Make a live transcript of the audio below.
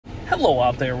Hello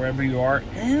out there, wherever you are.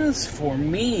 As for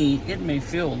me, it may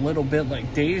feel a little bit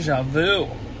like deja vu,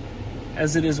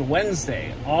 as it is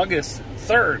Wednesday, August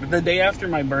 3rd, the day after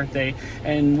my birthday,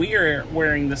 and we are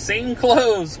wearing the same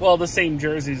clothes, well, the same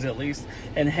jerseys at least,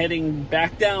 and heading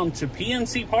back down to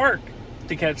PNC Park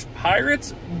to catch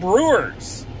Pirates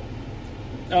Brewers.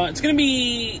 It's going to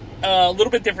be a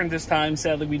little bit different this time.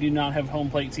 Sadly, we do not have home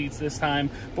plate seats this time,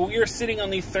 but we are sitting on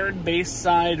the third base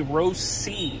side, row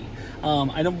C.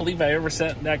 I don't believe I ever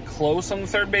sat that close on the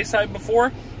third base side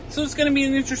before, so it's going to be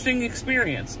an interesting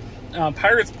experience.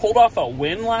 Pirates pulled off a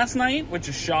win last night, which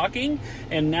is shocking,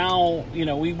 and now,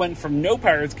 we went from no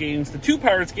Pirates games to 2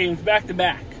 Pirates games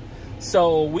back-to-back.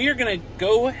 So we are going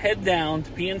to head down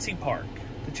to PNC Park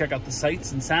to check out the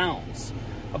sights and sounds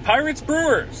of Pirates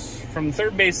Brewers from the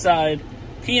third base side,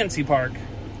 PNC Park.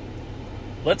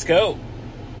 Let's go.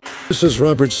 This is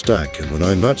Robert Stack, and when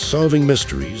I'm not solving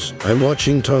mysteries, I'm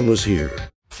watching Tomwashere.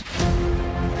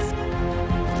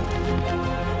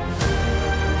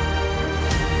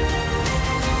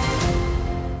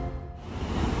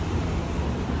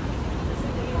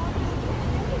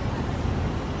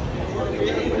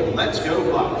 Let's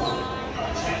go, Bucks.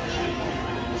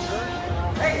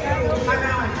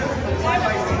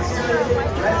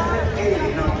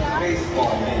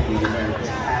 Baseball may be America's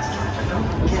pastime, but don't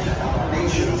forget about the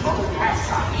nation's local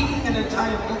pastime. Eating an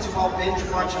entire pizza while binge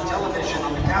watching television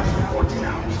on the couch for 14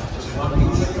 hours. Just one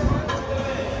pizza.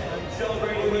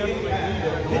 Celebrating the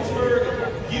Pittsburgh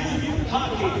youth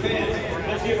hockey fans.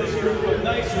 Let's give this group a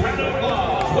nice round of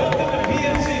applause. Welcome to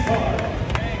PNC Park.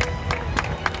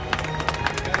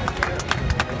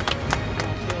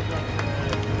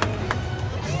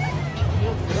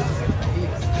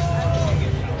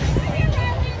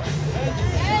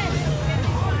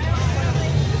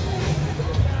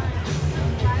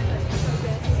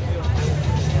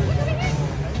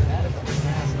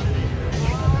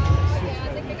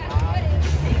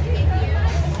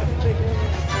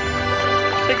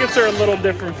 Tickets are a little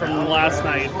different from last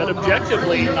night, but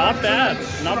objectively, not bad.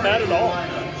 Not bad at all.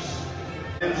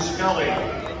 Scully.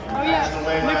 Oh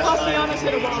yeah, Nick Castellanos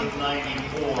hit a bomb.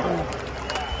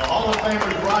 The Hall of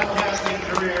Famer's broadcasting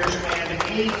career spanned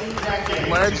 8 decades.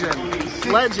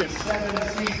 Legend. 7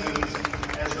 seasons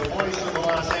as the voice of the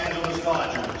Los Angeles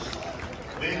Dodgers.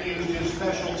 Vin used his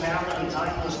special talent and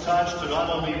timeless touch to not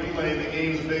only relay the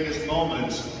game's biggest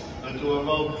moments, but to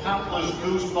evoke countless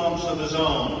goosebumps of his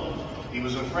own. He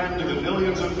was a friend to the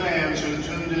millions of fans who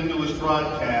tuned into his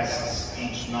broadcasts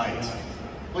each night.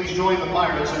 Please join the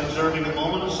Pirates in observing a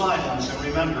moment of silence in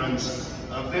remembrance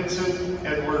of Vincent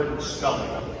Edward Scully.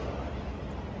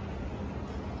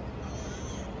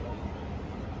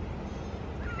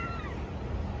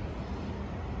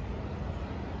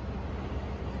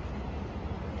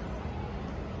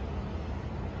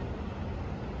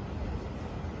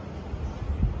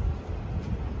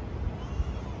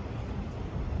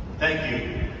 Thank you.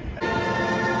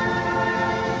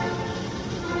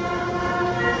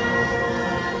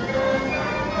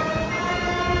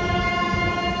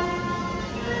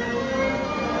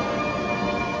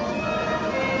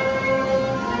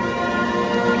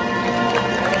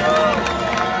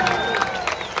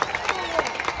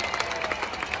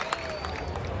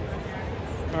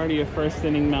 Already a first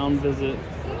inning mound visit.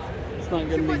 It's not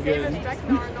going to be good.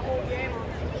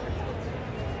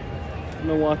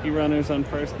 Milwaukee runners on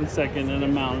first and second and a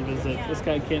mound visit. This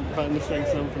guy can't find the strike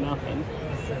zone for nothing.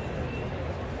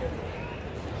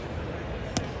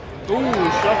 Ooh,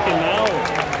 struck him out.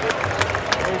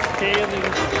 There's Kaylee.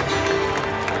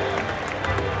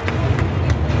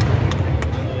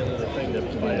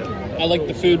 I liked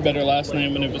the food better last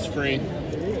night when it was free.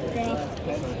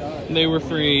 They were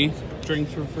free.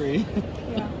 Drinks were free.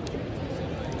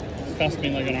 It cost me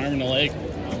like an arm and a leg.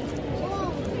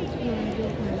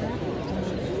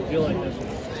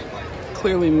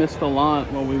 Clearly missed a lot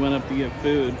while we went up to get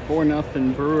food.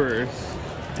 4-0 Brewers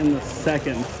in the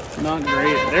second. Not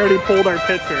great. They already pulled our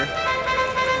pitcher.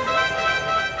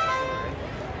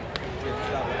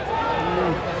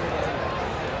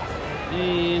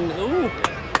 And ooh,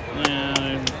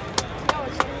 yeah. No,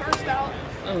 it's the first out.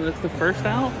 Oh, that's the first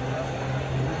out.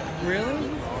 Really?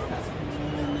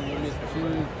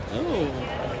 Oh,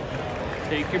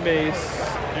 take your base.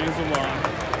 There's a walk.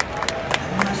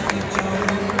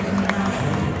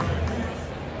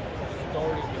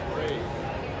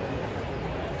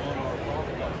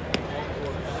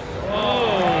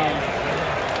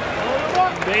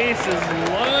 Base is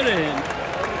loaded.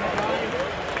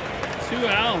 2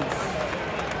 outs.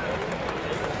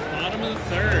 Bottom of the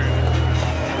third.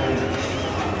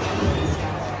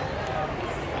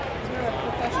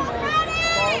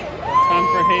 Time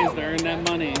for Hayes to earn that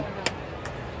money.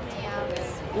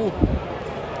 Ooh.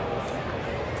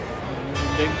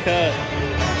 Big cut.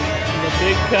 The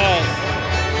big cut.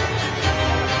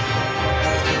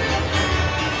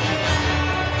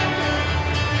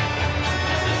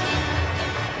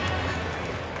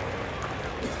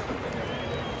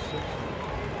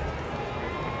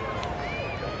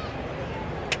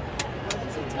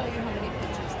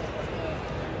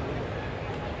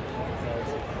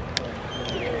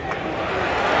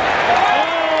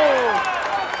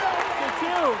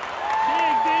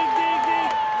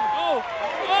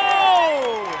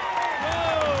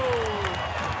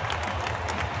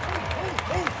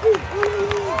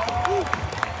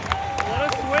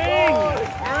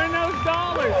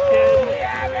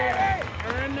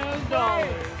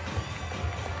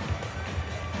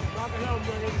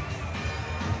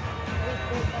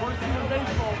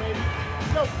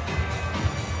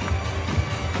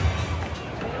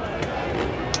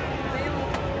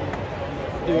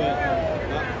 Do it.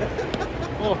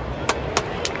 Oh.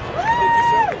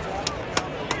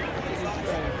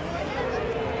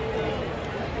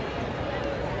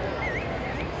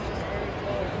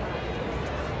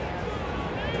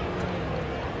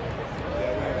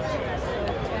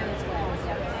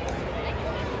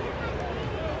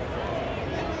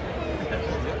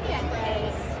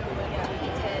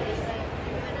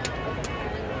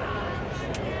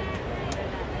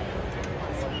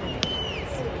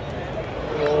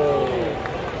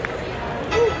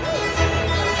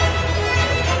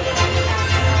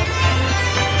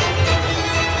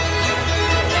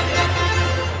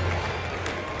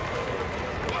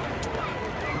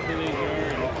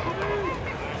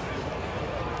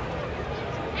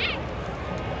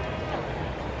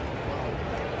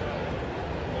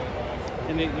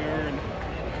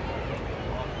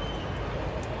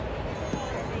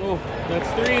 Oh, that's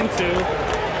 3 and 2.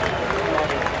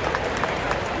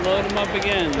 Load them up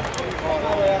again.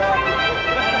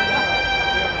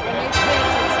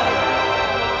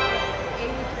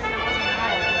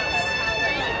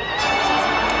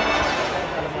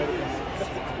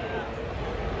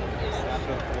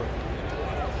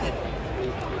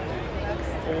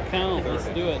 Full count. Let's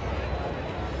do it.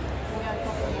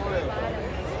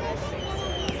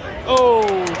 Oh,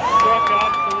 struck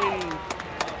out the lead.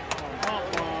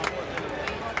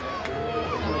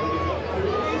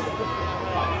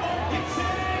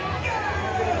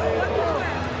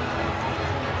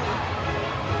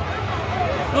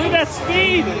 Look at that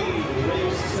speed!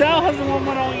 Sal hasn't won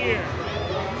one all year.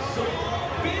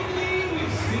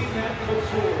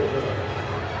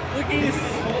 Look,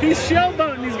 he's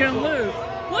showboating. He's gonna lose.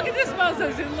 Look at this bozo.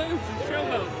 He's gonna lose. He's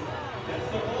showboating.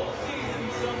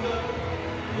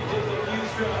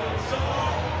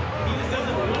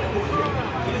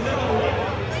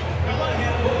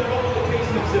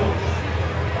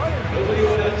 Nobody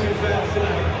went out too fast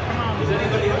tonight. Does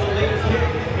anybody have the latest kick?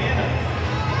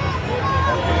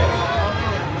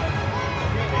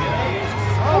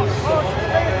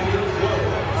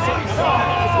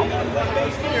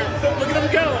 Look at him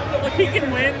go. Look, he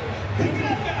can win.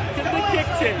 Get the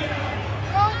kicks in.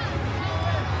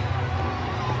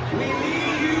 We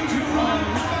need you to run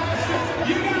faster.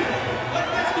 You got it.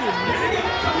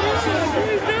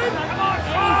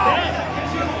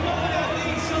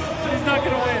 He's not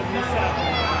going to win. He's out.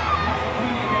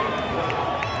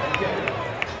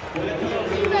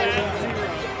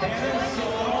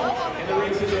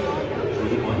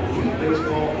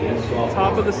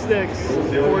 Top of the sticks,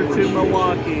 4-2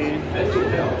 Milwaukee.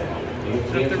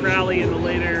 Have to rally in the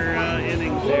later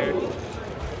innings there.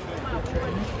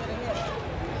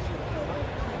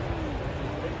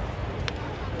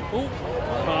 Oh,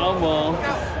 foul ball.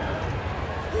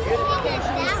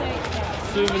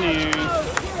 Souvenirs.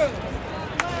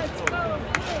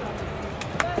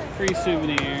 Free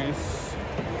souvenirs.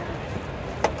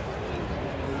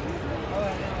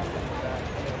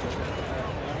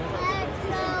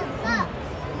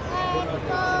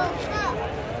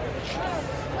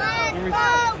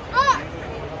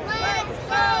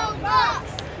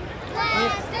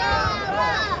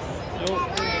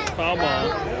 Foul ball.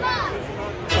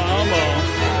 Foul ball.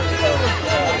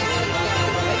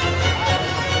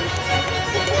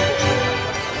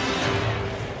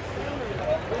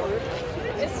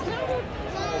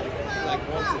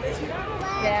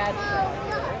 Dad,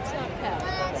 it's not Pep.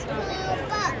 It's not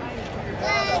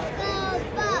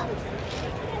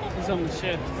He's on the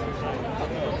shift.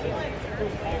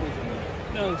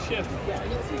 No, shift.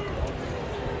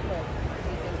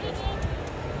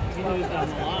 He was on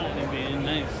the line and being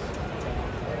nice.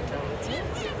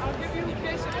 I'll give you the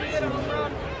case if you get him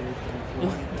around.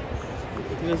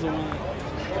 He doesn't want it.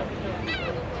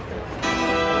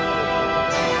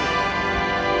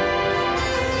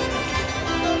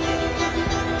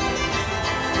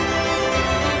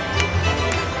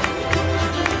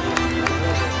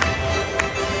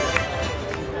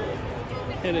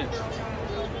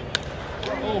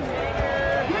 Oh.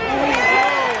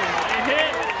 It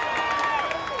hit.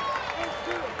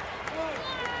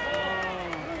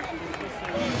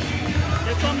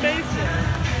 It's on base there.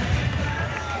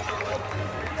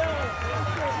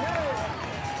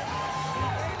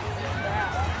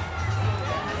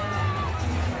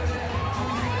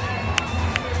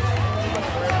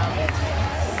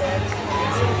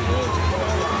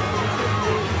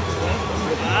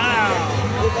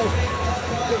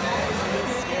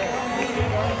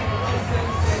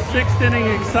 Sixth inning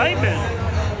excitement.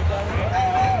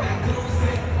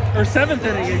 Or seventh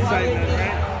inning excitement,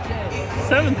 right?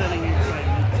 Seventh inning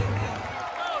excitement.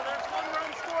 Oh, there's one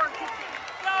run scored.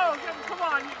 Go! Come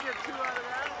on, you get two out of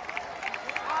that.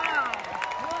 Wow.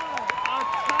 A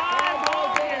tie ball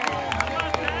game. How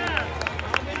about that?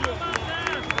 How about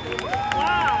that?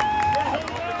 Wow.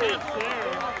 It's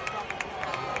there.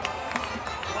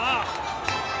 Wow.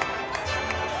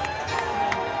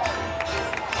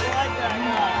 I like that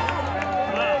guy.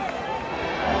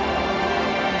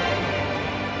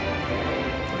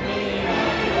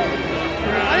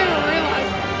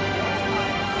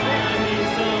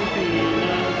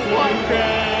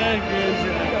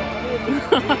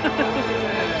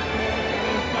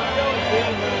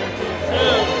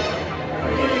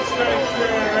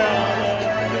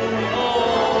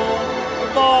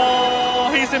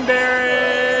 Oh, he's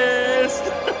embarrassed.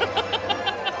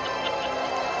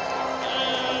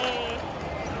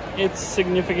 It's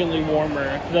significantly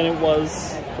warmer than it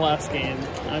was last game.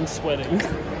 I'm sweating.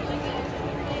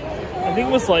 I think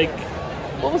it was like,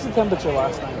 what was the temperature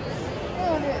last night?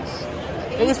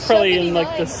 It was probably in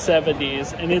like the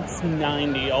 70s, and it's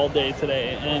 90 all day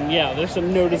today. And yeah, there's a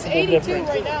noticeable it's 82 difference.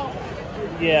 right now.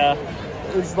 Yeah,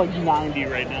 it's like 90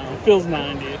 right now. It feels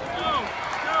 90.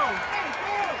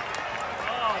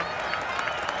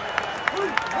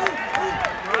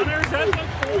 Runners at the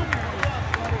corner.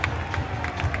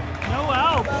 No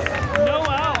outs. No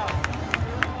outs.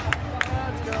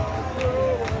 Let's go.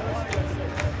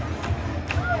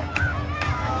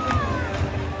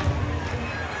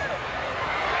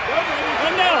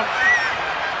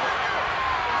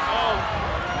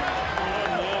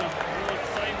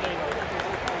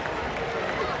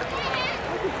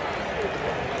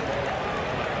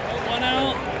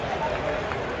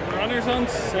 Runners on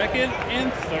second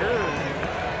and third.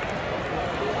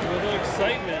 A little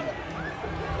excitement.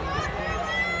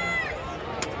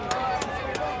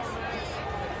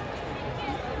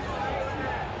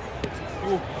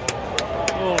 Ooh.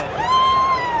 Oh.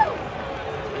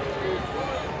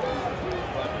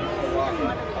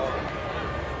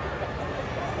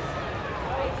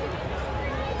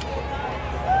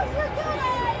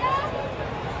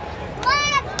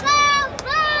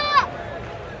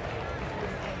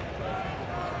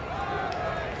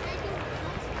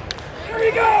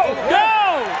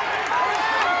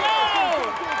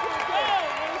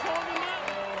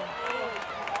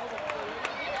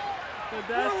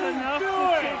 That's enough to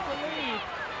take the lead.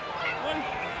 When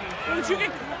did you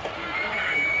get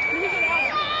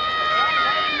out?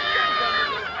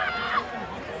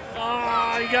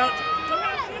 Oh, you got.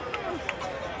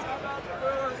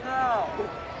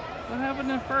 What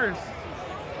happened at first?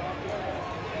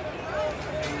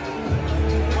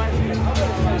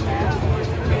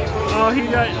 Oh, he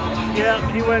got. Yeah,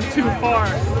 he went too far.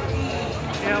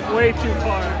 Yeah, way too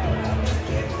far.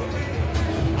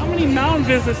 How many mound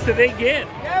visits did they get?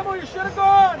 Gamble, you should have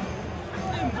gone.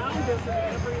 Mound visits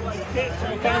every like hit.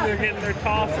 Sometimes they're getting their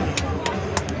tosses.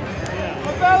 Yeah.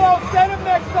 Fellow, send him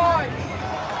next time.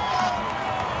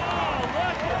 Oh,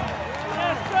 look it.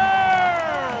 Yes, sir.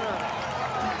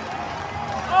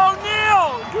 O'Neal,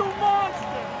 you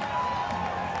monster.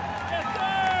 Yes,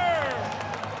 sir.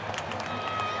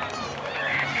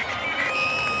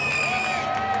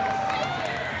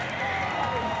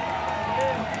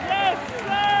 Yes,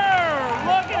 sir.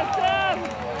 Look at that.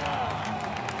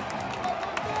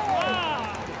 Wow.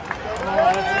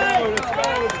 Let's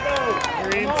go.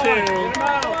 3-2.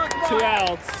 2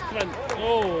 outs. Come on.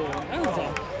 Oh, that was a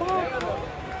fuck.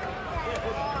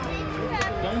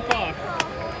 Don't fuck.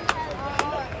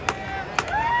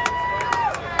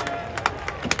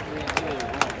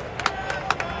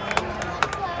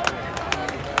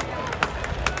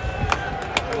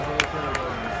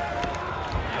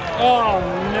 Oh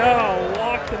no,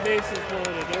 walk the bases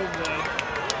loaded. Oh boy.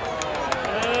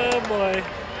 Oh boy.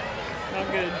 Not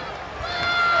good.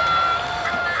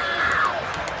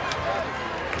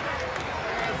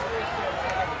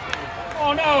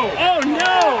 Oh no! Oh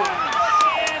no!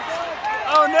 Shit.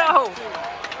 Oh no!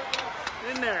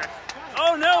 In there.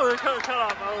 Oh no, they're cut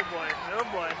off. Oh boy. Oh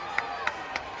boy.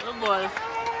 Oh boy.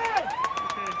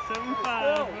 Okay,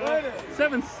 7-5.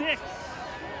 7-6. Wait,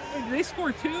 did they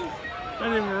score 2? I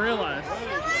didn't even realize.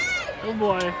 Oh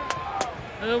boy.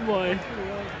 Oh boy.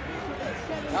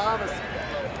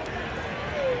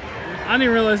 I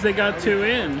didn't realize they got 2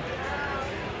 in.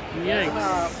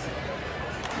 Yikes.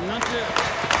 Not good.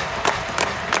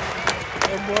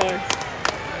 Oh boy.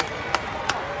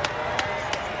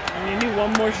 You need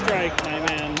one more strike, my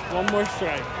man. One more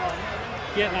strike.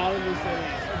 Get out of this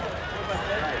inning.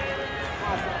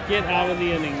 Get out of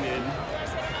the inning, dude.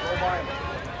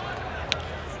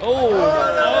 Oh,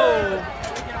 oh.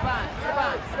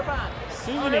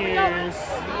 Souvenirs.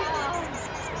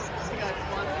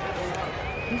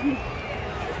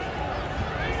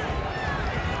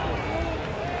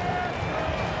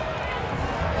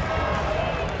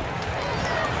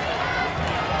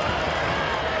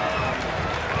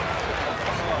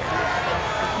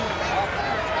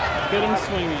 Get him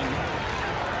swinging.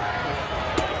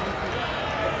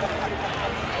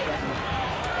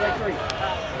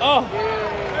 Oh!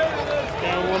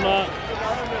 That will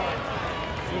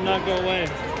not go away.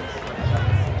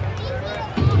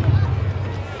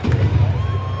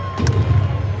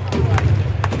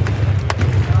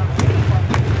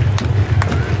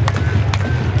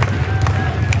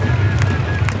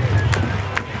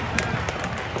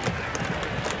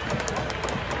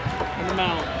 Get him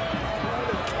out.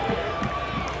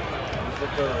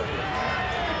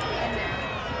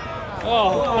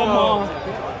 Oh, come on.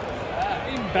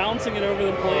 He's bouncing it over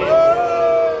the plate.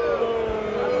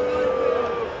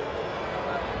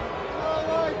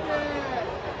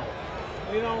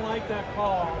 We don't like that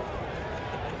call.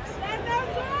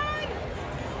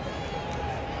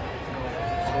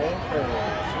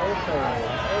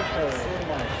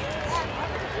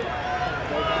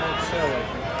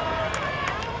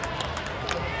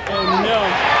 Oh no.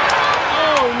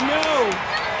 Oh no.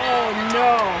 Oh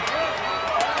no.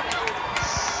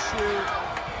 Shoot.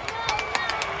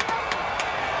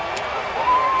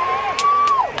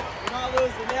 We're not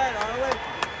losing yet, are we?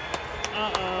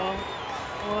 Uh-oh.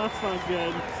 Well, that's not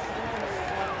good.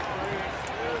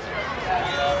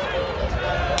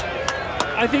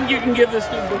 I think you can give this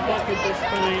dude the buck at this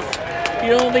point.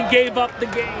 He only gave up the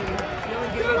game. He only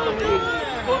gave up the lead.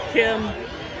 Hook him.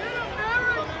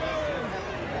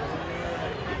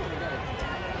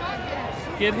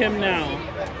 Get him now.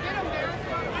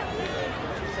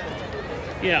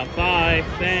 Yeah, bye.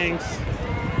 Thanks.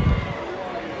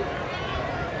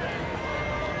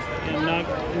 Yeah,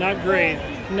 not great.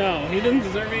 No, he didn't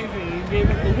deserve anything. He gave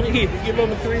up the lead. He gave up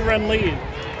a 3-run lead.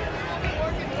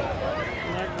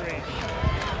 Not great.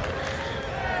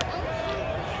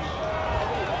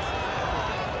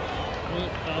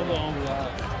 Oh, well.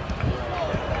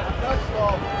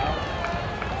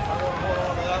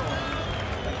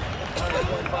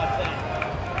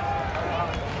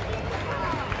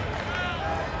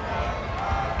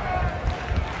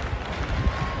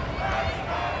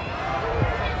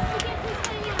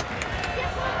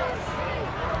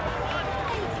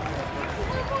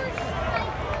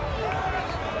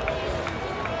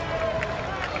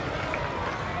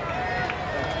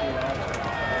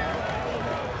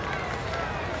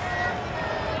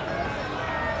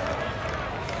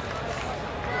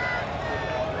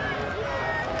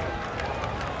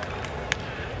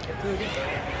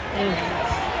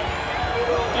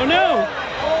 Oh no!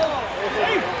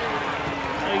 Hey!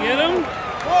 Did I get him?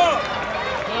 Oh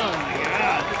my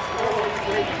god.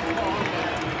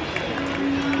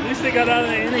 At least they got out of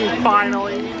the inning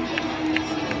finally.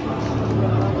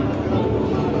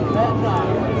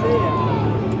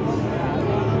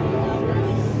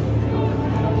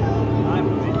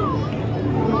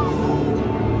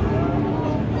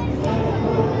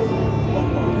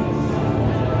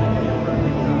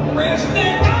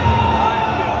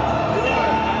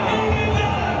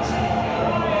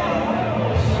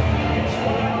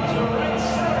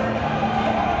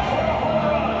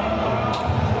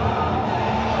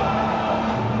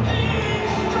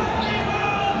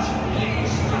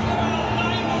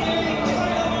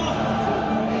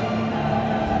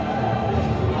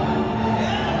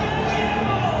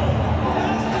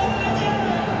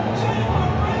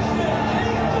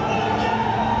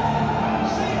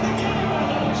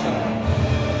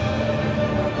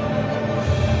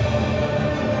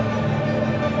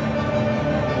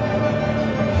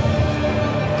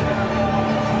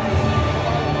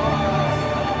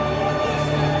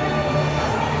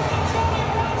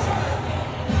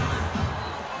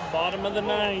 Bottom of the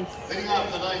ninth.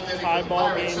 Tie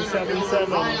ball game,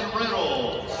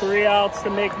 7-7. 3 outs to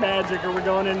make magic, or we're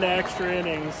going into extra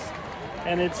innings.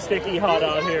 And it's sticky hot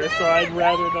out here, so I'd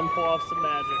rather them pull off some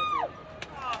magic.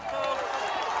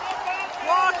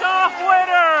 Walk walk-off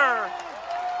winner!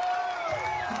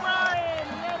 Brian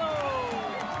Reynolds!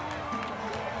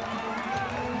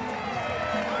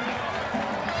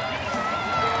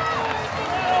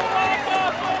 A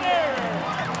walk-off winner!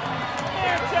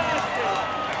 Fantastic!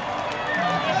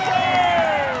 Yes, sir!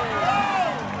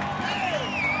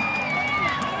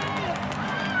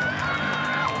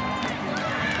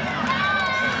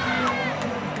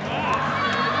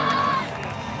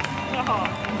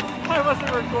 I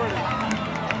wasn't recording.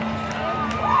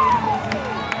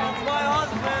 That's my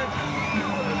husband.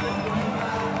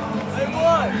 They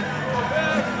won.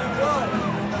 Yes, they won.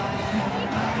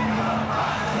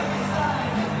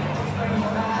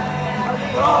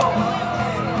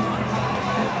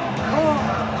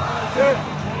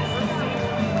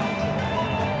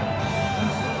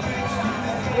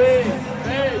 Please,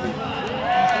 baby.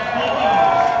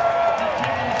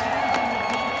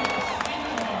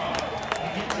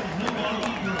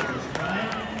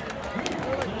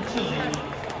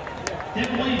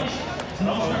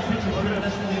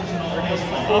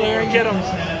 Oh, there and get him.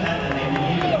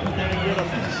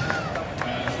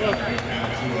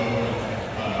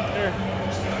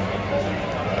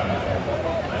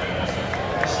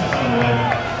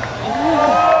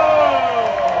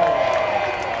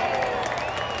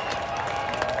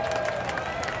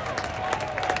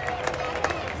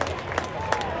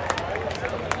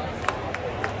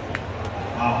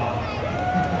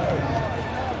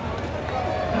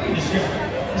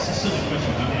 This is a silly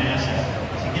question I'm going to ask.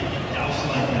 To get doused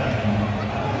like that,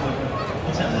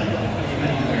 what's that like? How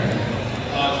do you wear it?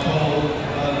 It's cold.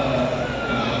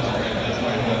 That's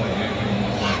why I love the game.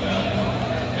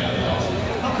 Yeah, it's awesome.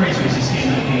 How crazy is this game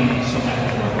not being so happy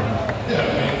for? Yeah,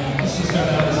 I mean, this is kind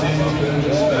of how the season's been,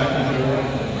 just back and forth.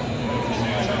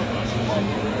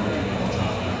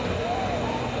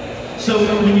 So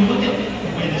when you look at the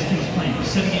way this team's playing,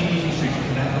 7-game losing streak to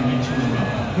come back and win 2 in a row,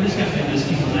 what has got to be this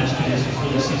team the last 2 days to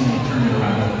really see them turn it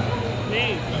around?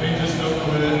 Me. I mean, just no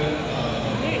quit.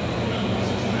 Me.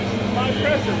 My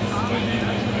presence.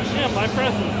 Yeah, my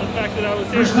presence. The fact that I was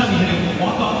here. First time you hit a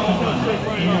walk-off home run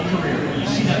in your career, when you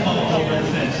see that ball go over the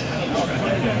fence, how do you describe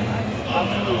that game?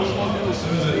 As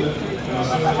soon as it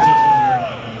touched my hairline, I knew it was,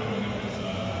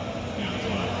 it's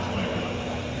my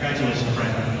Congratulations,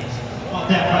 Frank. Well,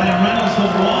 that Ryan Reynolds, the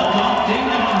walk-off ding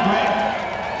him on Greg.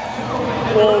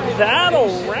 Well,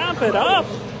 that'll wrap it up.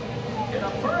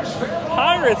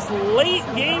 Pirates late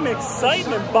game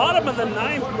excitement. Bottom of the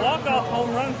 9th walk-off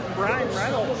home run from Brian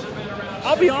Reynolds.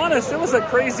 I'll be honest, it was a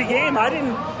crazy game.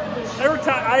 Every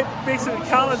time I basically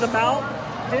counted them out,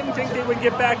 didn't think they would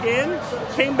get back in,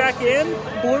 came back in,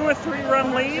 blew a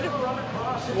 3-run lead,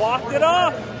 walked it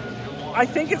off. I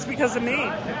think it's because of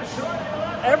me.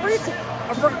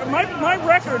 My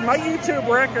record, my YouTube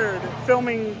record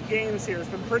filming games here has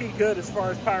been pretty good as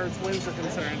far as Pirates wins are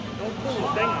concerned. Don't pull the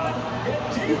thing up.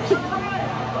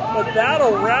 But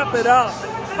that'll wrap it up.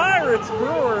 Pirates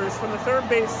Brewers from the third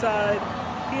base side,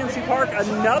 PNC Park,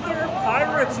 another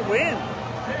Pirates win.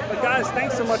 But guys,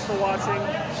 thanks so much for watching.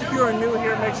 If you are new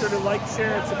here, make sure to like,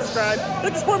 share, and subscribe.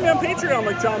 Like to support me on Patreon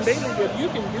like John Bailey did. You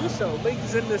can do so. Link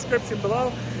is in the description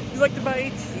below. If you'd like to buy a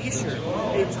t-shirt,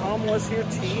 a Tomwashere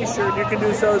t-shirt, you can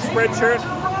do so. Spreadshirt,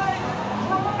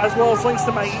 as well as links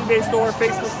to my eBay store,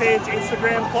 Facebook page,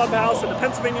 Instagram, Clubhouse, and the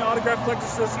Pennsylvania Autograph Collectors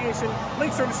Association.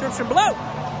 Links are in the description below.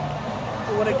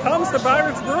 But when it comes to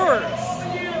Pirates Brewers,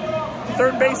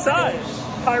 third base side,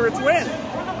 Pirates win.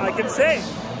 I can say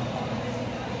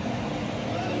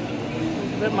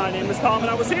that my name is Tom and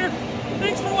I was here.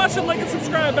 Thanks for watching. Like and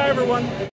subscribe. Bye, everyone.